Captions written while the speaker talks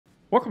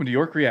Welcome to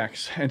York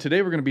Reacts, and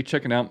today we're going to be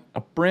checking out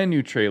a brand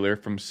new trailer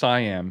from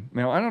CYAN.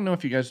 Now, I don't know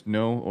if you guys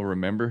know or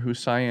remember who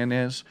CYAN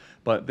is,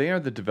 but they are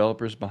the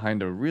developers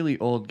behind a really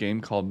old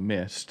game called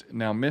Myst.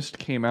 Now, Myst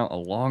came out a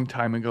long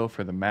time ago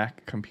for the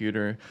Mac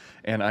computer,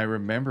 and I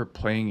remember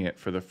playing it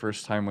for the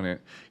first time when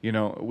it,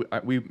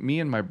 me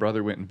and my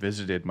brother went and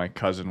visited my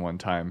cousin one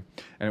time,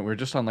 and we were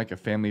just on like a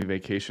family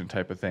vacation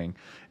type of thing,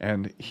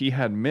 and he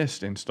had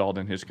Myst installed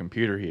in his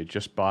computer. He had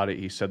just bought it.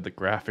 He said the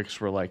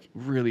graphics were like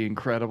really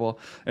incredible,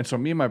 and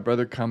so me and my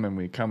brother come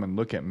and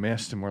look at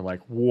Myst, and we're like,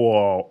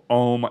 whoa,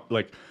 oh my,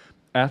 like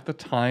at the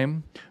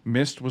time,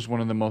 Myst was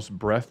one of the most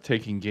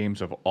breathtaking games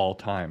of all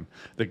time.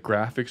 The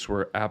graphics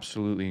were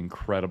absolutely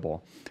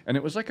incredible, and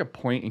it was like a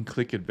point and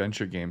click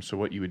adventure game. So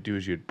what you would do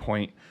is you'd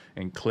point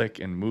and click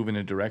and move in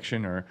a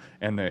direction,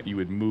 and that you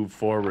would move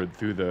forward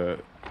through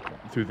the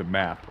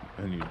map,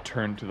 and you'd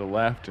turn to the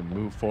left and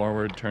move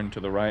forward, turn to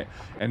the right.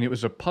 And it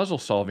was a puzzle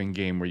solving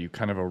game where you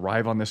kind of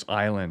arrive on this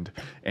island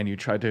and you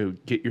try to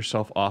get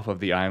yourself off of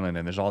the island,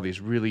 and there's all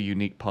these really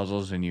unique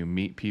puzzles, and you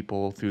meet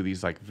people through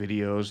these like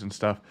videos and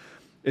stuff.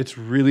 It's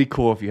really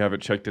cool. If you haven't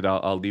checked it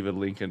out, I'll leave a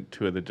link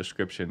into the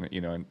description,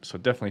 and so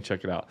definitely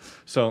check it out.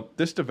 So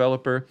this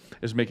developer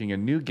is making a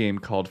new game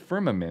called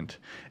Firmament,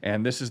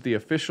 and this is the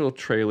official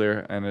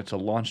trailer, and it's a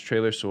launch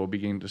trailer, so we'll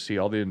begin to see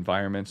all the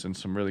environments and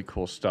some really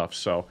cool stuff.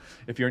 So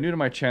if you're new to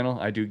my channel,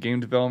 I do game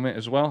development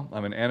as well.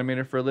 I'm an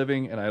animator for a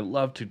living, and I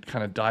love to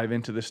kind of dive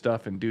into this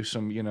stuff and do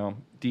some,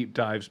 deep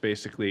dives,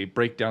 basically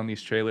break down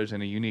these trailers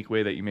in a unique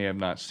way that you may have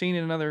not seen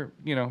in another,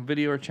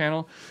 video or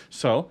channel.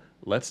 So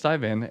let's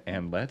dive in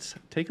and let's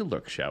take a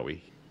look, shall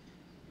we?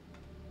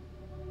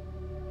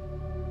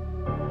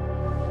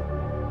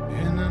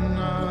 In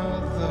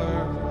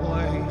another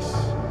place,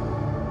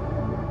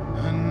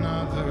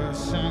 another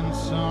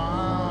sense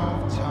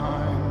of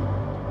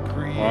time,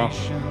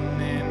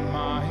 creation in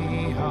my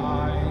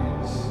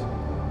eyes,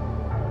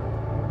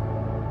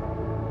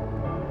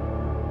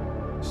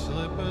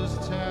 slippers,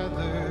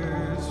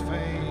 tethers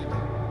fade,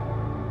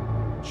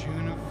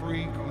 tune of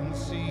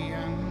frequency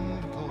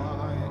and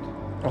glide.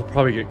 I'll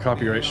probably get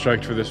copyright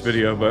striked for this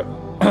video, but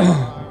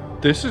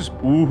this is,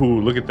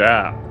 ooh, look at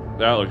that.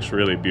 That looks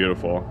really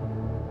beautiful.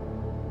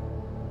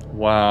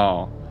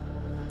 Wow.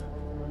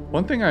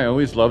 One thing I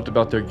always loved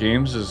about their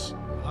games is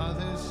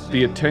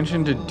the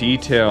attention to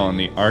detail and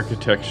the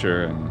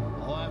architecture, and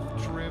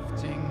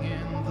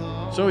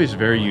it's always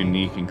very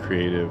unique and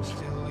creative.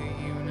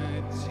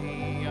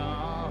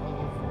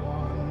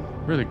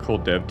 Really cool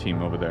dev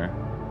team over there.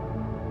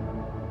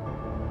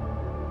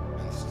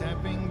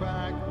 Stepping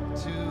back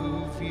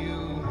to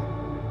view.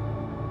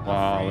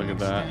 Wow, look at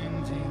that.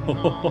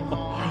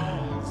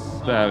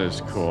 That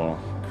is cool.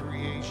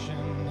 Creation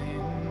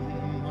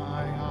in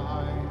my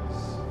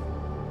eyes.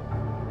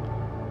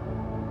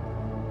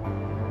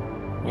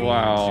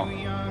 Wow.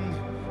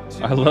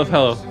 I love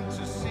how...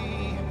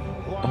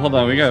 Hold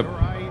on, we got...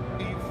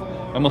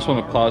 I almost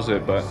want to pause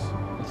it, but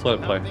let's let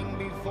it play.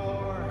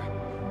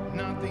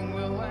 Nothing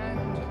will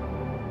end.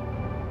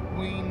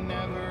 We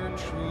never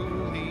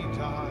truly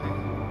die.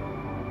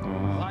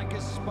 Like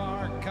a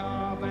spark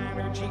of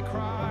energy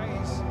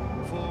cries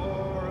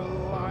for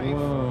life.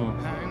 Whoa.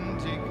 And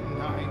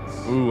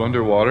ignites. Ooh,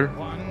 underwater?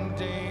 One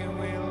day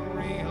we'll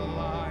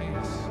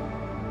realize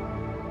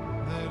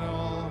that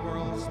all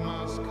worlds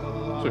must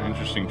collide. Those are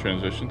interesting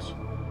transitions.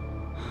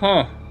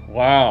 Huh.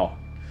 Wow.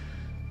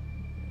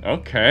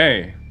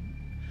 Okay.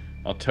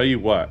 I'll tell you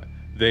what.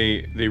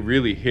 They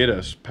really hit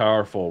us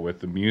powerful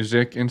with the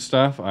music and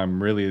stuff. I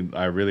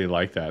really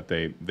like that.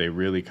 They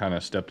really kind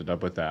of stepped it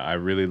up with that. I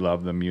really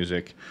love the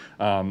music.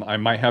 I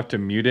might have to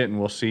mute it, and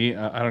we'll see.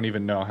 I don't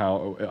even know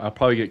how. I'll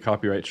probably get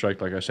copyright strike,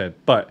 like I said.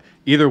 But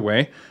either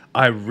way,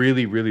 I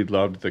really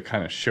loved the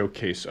kind of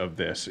showcase of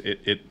this.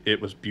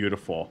 It was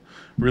beautiful.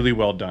 Really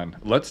well done.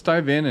 Let's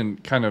dive in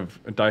and kind of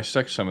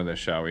dissect some of this,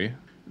 shall we?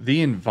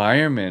 The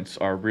environments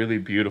are really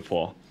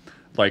beautiful.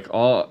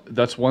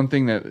 That's one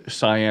thing that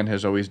CYAN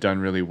has always done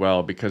really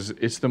well, because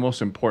it's the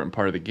most important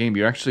part of the game.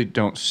 You actually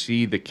don't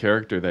see the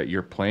character that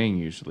you're playing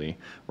usually,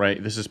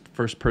 right? This is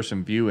first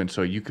person view, and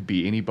so you could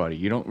be anybody.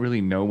 You don't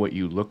really know what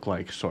you look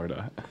like,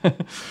 sorta.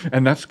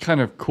 And that's kind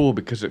of cool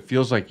because it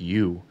feels like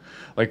you.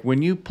 Like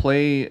when you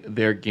play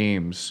their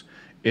games,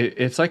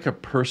 it's like a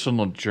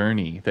personal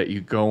journey that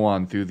you go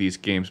on through these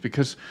games.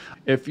 Because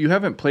if you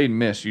haven't played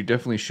Myst, you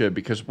definitely should,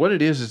 because what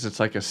it is it's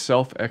like a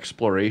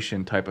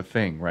self-exploration type of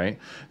thing, right?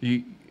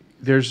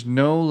 There's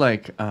no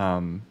like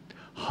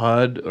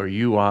HUD or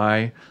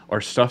UI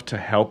or stuff to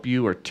help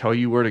you or tell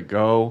you where to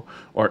go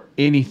or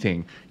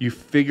anything. You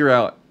figure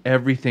out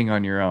everything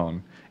on your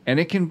own. And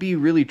it can be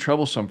really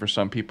troublesome for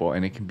some people,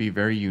 and it can be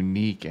very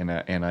unique and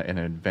an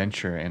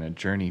adventure and a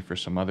journey for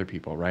some other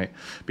people, right?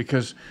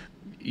 Because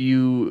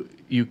you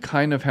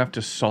kind of have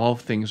to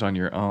solve things on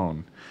your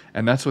own.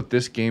 And that's what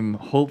this game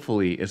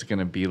hopefully is going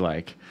to be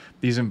like.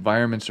 These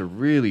environments are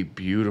really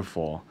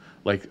beautiful.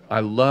 Like, I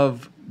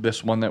love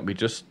this one that we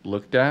just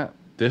looked at.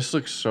 This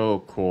looks so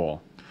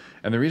cool.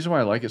 And the reason why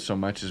I like it so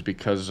much is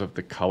because of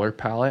the color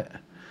palette,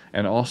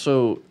 and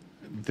also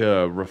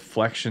the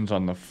reflections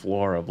on the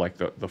floor of like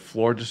the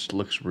floor just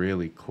looks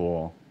really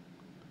cool.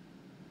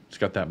 It's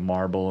got that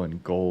marble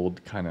and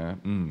gold kind of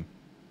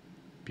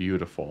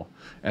beautiful.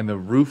 And the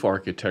roof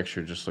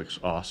architecture just looks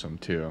awesome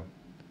too.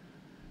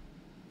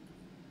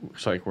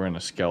 Looks like we're in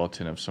a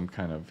skeleton of some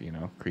kind of, you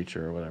know,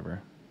 creature or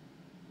whatever.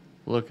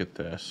 Look at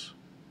this.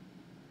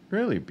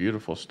 Really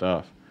beautiful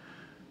stuff.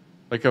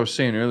 Like I was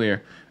saying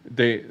earlier,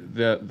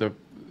 the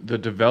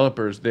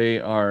developers, they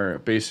are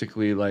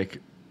basically like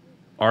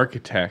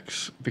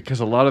architects, because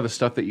a lot of the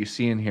stuff that you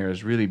see in here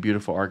is really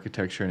beautiful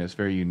architecture, and it's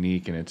very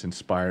unique, and it's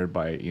inspired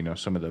by, you know,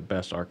 some of the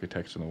best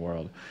architects in the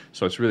world.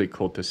 So it's really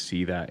cool to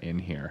see that in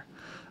here.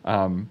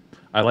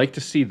 I like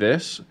to see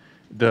this,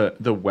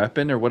 the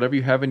weapon or whatever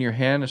you have in your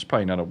hand. It's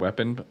probably not a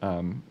weapon.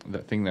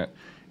 That thing that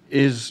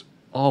is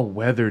all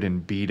weathered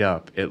and beat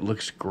up. It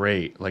looks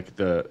great. Like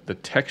the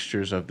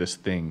textures of this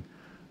thing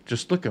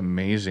just look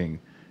amazing.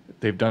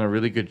 They've done a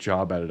really good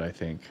job at it, I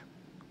think.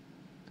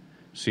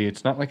 See,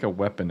 it's not like a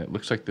weapon. It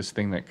looks like this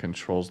thing that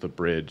controls the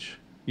bridge.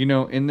 You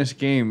know, in this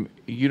game,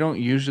 you don't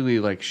usually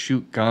like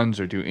shoot guns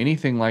or do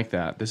anything like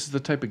that. This is the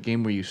type of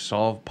game where you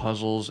solve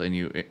puzzles and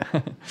you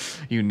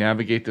you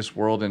navigate this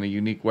world in a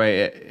unique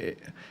way.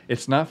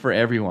 It's not for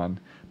everyone,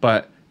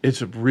 but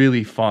it's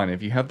really fun.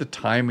 If you have the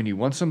time and you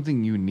want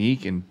something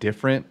unique and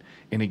different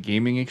in a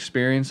gaming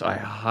experience, I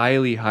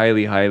highly,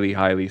 highly, highly,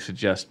 highly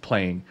suggest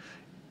playing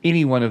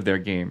any one of their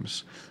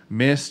games.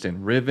 Myst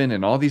and Riven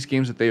and all these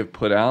games that they have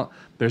put out.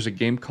 There's a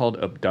game called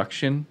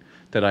Obduction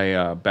that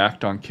I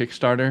backed on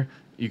Kickstarter.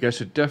 You guys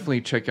should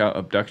definitely check out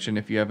Obduction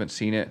if you haven't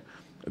seen it.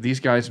 These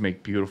guys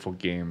make beautiful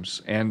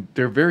games, and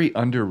they're very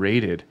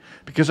underrated,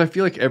 because I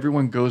feel like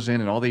everyone goes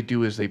in and all they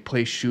do is they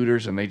play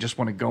shooters and they just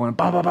want to go in.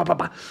 Bah, bah, bah, bah,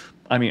 bah.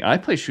 I mean, I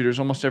play shooters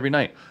almost every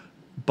night,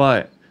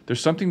 but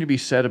there's something to be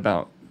said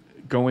about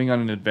going on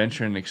an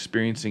adventure and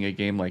experiencing a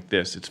game like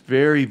this. It's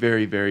very,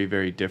 very, very,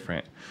 very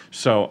different.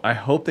 So I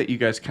hope that you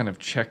guys kind of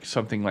check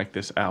something like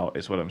this out,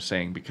 is what I'm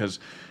saying, because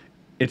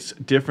it's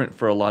different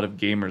for a lot of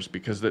gamers,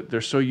 because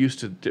they're so used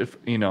to,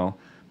 you know,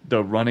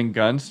 the run and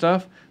gun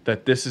stuff,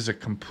 that this is a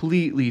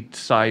completely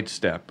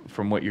sidestep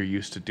from what you're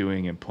used to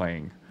doing and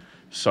playing.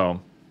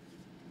 So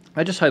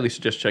I just highly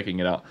suggest checking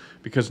it out,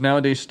 because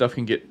nowadays stuff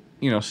can get,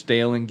 you know,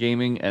 stale in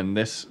gaming, and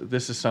this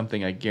is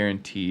something I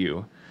guarantee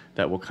you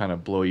that will kind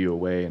of blow you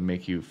away and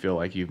make you feel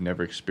like you've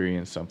never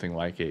experienced something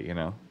like it, you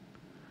know.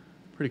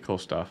 Pretty cool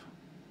stuff.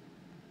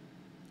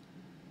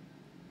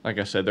 Like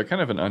I said, they're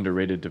kind of an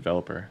underrated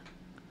developer.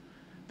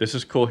 This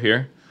is cool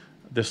here.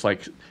 This,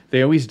 like,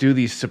 they always do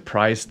these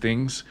surprise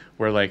things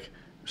where, like,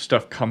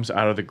 stuff comes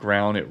out of the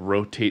ground, it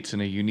rotates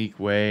in a unique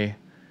way.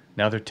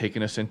 Now they're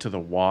taking us into the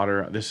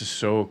water. This is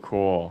so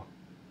cool.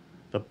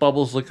 The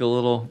bubbles look a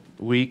little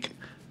weak,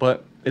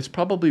 but it's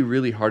probably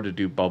really hard to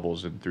do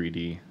bubbles in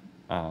 3D.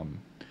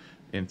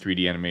 In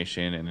 3D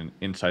animation and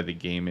inside the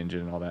game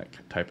engine and all that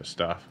type of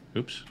stuff.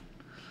 Oops.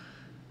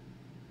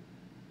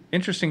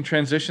 Interesting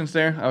transitions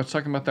there. I was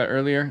talking about that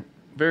earlier.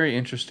 Very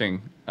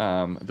interesting.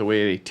 The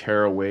way they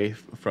tear away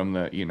from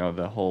the, you know,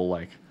 the whole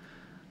like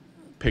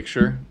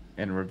picture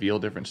and reveal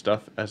different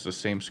stuff as the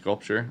same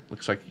sculpture.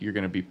 Looks like you're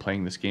going to be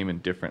playing this game in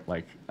different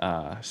like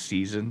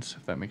seasons,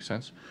 if that makes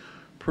sense.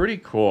 Pretty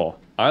cool.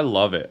 I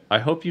love it. I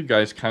hope you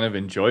guys kind of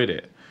enjoyed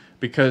it,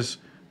 because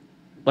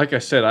like I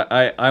said,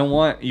 I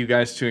want you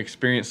guys to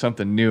experience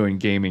something new in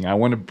gaming. I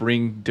want to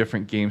bring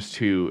different games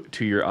to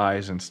your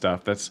eyes and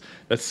stuff. That's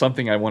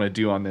something I want to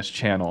do on this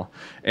channel.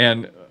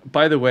 And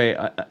by the way,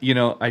 you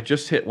know, I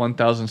just hit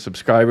 1,000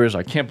 subscribers.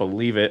 I can't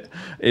believe it.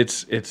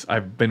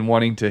 I've been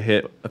wanting to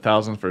hit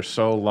 1,000 for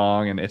so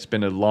long, and it's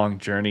been a long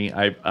journey.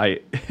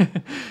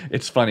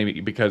 It's funny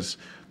because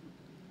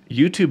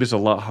YouTube is a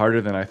lot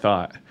harder than I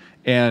thought,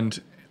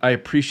 and I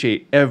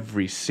appreciate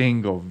every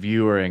single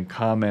viewer and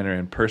commenter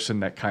and person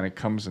that kind of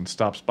comes and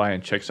stops by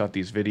and checks out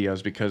these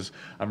videos, because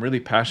I'm really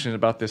passionate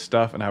about this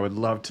stuff, and I would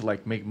love to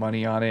like make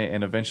money on it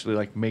and eventually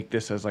like make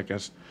this as like a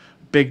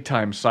big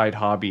time side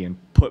hobby and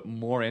put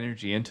more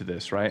energy into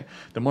this, right?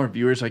 The more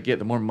viewers I get,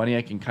 the more money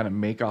I can kind of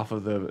make off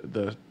of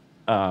the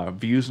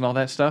views and all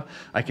that stuff.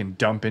 I can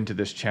dump into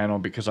this channel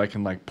because I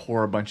can like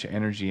pour a bunch of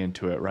energy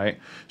into it, right?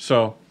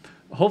 So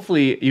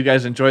hopefully you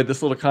guys enjoyed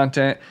this little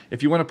content.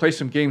 If you want to play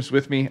some games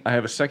with me, I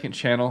have a second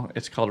channel.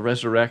 It's called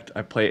Resurrect.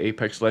 I play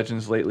Apex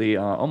Legends lately.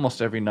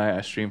 Almost every night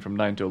I stream from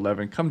 9 to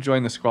 11. Come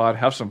join the squad.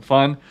 Have some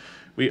fun.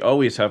 We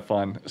always have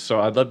fun. So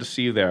I'd love to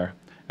see you there.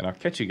 And I'll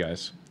catch you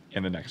guys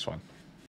in the next one.